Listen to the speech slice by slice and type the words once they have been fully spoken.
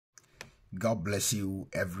God bless you,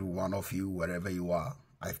 every one of you, wherever you are.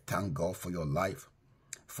 I thank God for your life.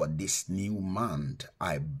 For this new month,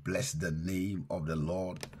 I bless the name of the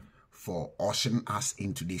Lord for ushering us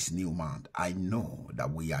into this new month. I know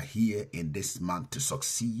that we are here in this month to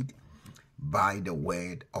succeed by the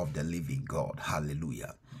word of the living God.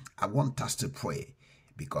 Hallelujah. I want us to pray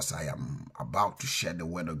because I am about to share the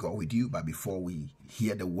word of God with you. But before we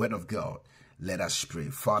hear the word of God, let us pray.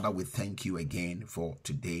 Father, we thank you again for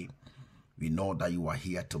today. We know that you are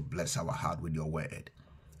here to bless our heart with your word.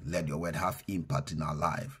 Let your word have impact in our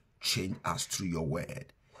life. Change us through your word.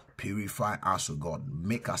 Purify us, O God.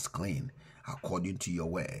 Make us clean according to your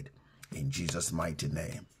word. In Jesus' mighty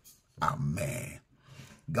name. Amen.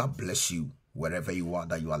 God bless you wherever you are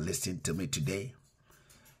that you are listening to me today.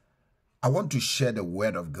 I want to share the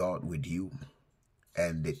word of God with you.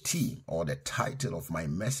 And the theme or the title of my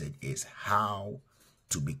message is How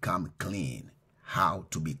to Become Clean. How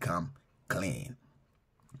to become clean.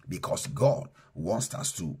 Because God wants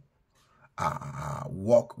us to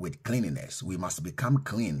walk with cleanliness. We must become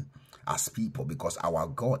clean as people because our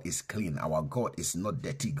God is clean. Our God is not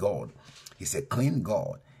dirty God. He's a clean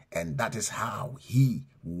God. And that is how he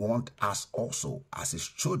wants us also as his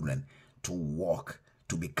children to walk,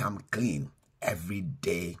 to become clean every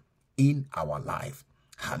day in our life.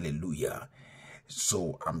 Hallelujah.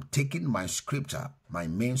 So I'm taking my scripture, my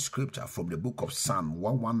main scripture from the book of Psalm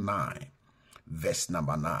 119, verse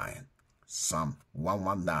number 9. Psalm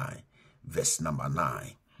 119, verse number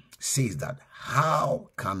 9 says that, how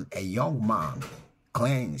can a young man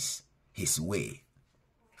cleanse his way?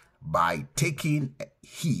 By taking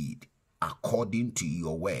heed according to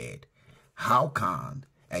your word. How can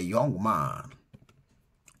a young man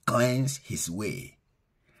cleanse his way?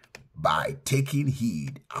 By taking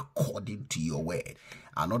heed according to your word.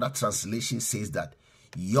 Another translation says that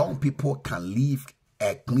young people can live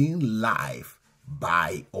a clean life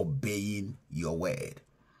by obeying your word.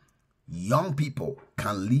 Young people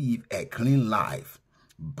can live a clean life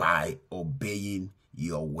by obeying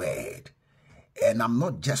your word. And I'm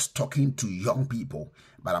not just talking to young people,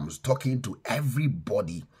 but I'm talking to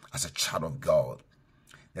everybody as a child of God.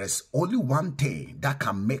 There's only one thing that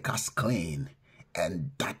can make us clean,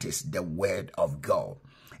 and that is the word of God.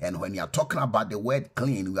 And when you are talking about the word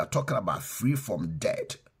clean, we are talking about free from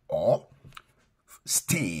dirt or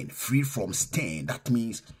stain, free from stain. That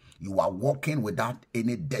means you are walking without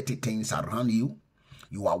any dirty things around you.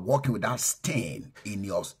 You are walking without stain in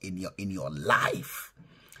your life.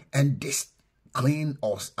 And this clean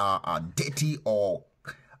or dirty or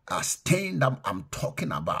stain that I'm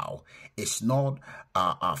talking about is not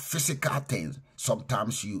physical things.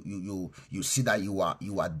 Sometimes you see that you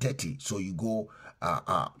are dirty, so you go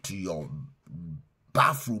to your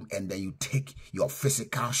bathroom and then you take your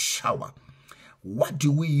physical shower. What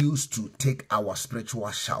do we use to take our spiritual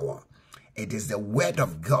shower? It is the word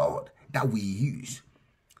of God that we use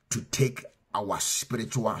to take our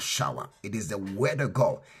spiritual shower. It is the word of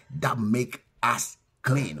God that make us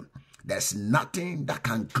clean. There's nothing that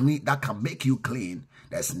can make you clean.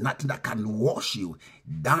 There's nothing that can wash you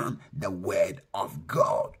than the word of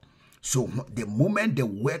God. So the moment the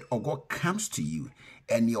word of God comes to you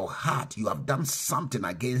and your heart, you have done something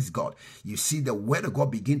against God, you see the word of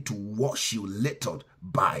God begin to wash you little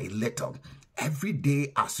by little. Every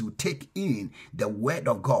day as you take in the word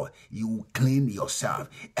of God, you clean yourself.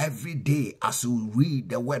 Every day as you read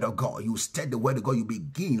the word of God, you study the word of God, you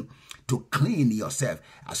begin to clean yourself.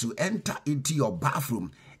 As you enter into your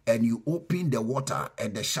bathroom and you open the water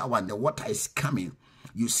and the shower and the water is coming,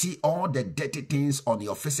 you see all the dirty things on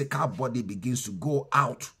your physical body begins to go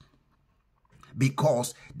out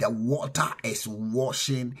because the water is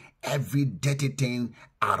washing every dirty thing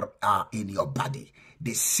in your body.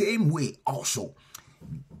 The same way also,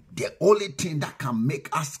 the only thing that can make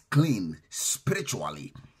us clean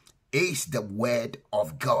spiritually is the word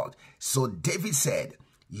of God. So David said,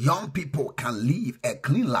 young people can live a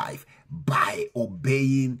clean life by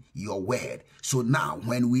obeying your word. So now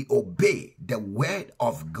when we obey the word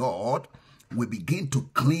of God, we begin to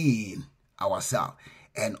clean ourselves.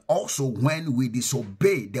 And also when we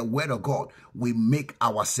disobey the word of God, we make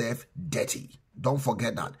ourselves dirty. Don't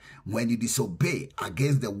forget that. When you disobey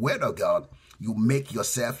against the word of God, you make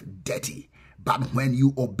yourself dirty. But when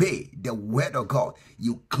you obey the word of God,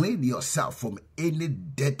 you clean yourself from any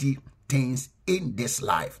dirty things in this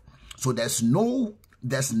life. So there's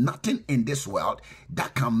nothing in this world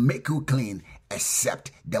that can make you clean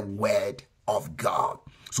except the word of God.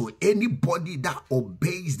 So anybody that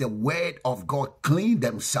obeys the word of God clean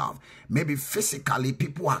themselves. Maybe physically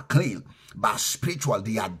people are clean, but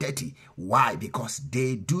spiritually they are dirty. Why? Because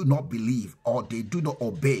they do not believe or they do not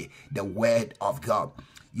obey the word of God.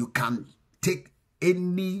 You can take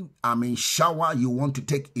any shower you want to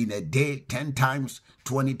take in a day, 10 times,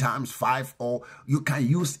 20 times, 5, or you can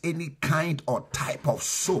use any kind or type of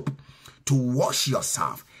soap to wash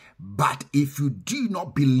yourself. But if you do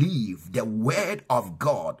not believe the word of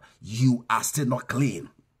God, you are still not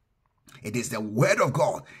clean. It is the word of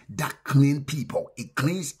God that cleans people. It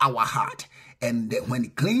cleans our heart. And when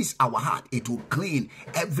it cleans our heart, it will clean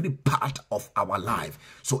every part of our life.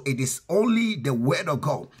 So it is only the word of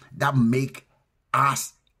God that make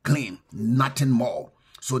us clean, nothing more.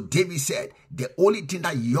 So David said, the only thing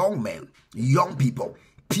that young men, young people,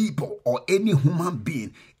 or any human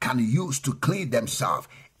being can use to clean themselves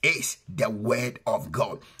is the word of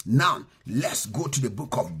God. Now, let's go to the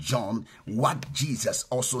book of John, what Jesus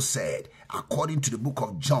also said, according to the book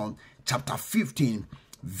of John, chapter 15,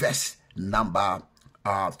 verse number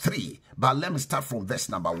 3. But let me start from verse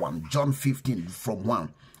number 1. John 15 from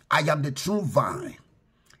 1. I am the true vine,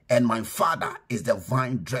 and my Father is the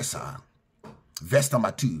vine dresser. Verse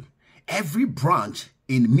number 2. Every branch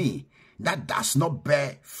in me that does not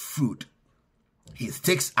bear fruit, he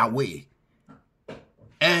takes away.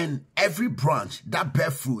 And every branch that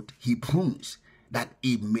bear fruit, he prunes, that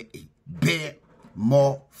it may bear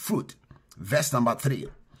more fruit. Verse number 3.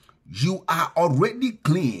 You are already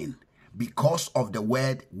clean because of the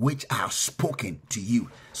word which I have spoken to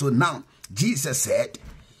you. So now, Jesus said,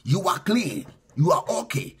 you are clean. You are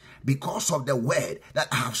okay because of the word that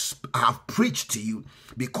I have preached to you,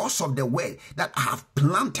 because of the word that I have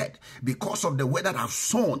planted, because of the word that I have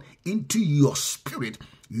sown into your spirit.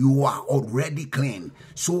 You are already clean.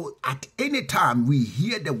 So at any time we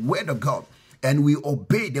hear the word of God and we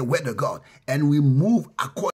obey the word of God and we move according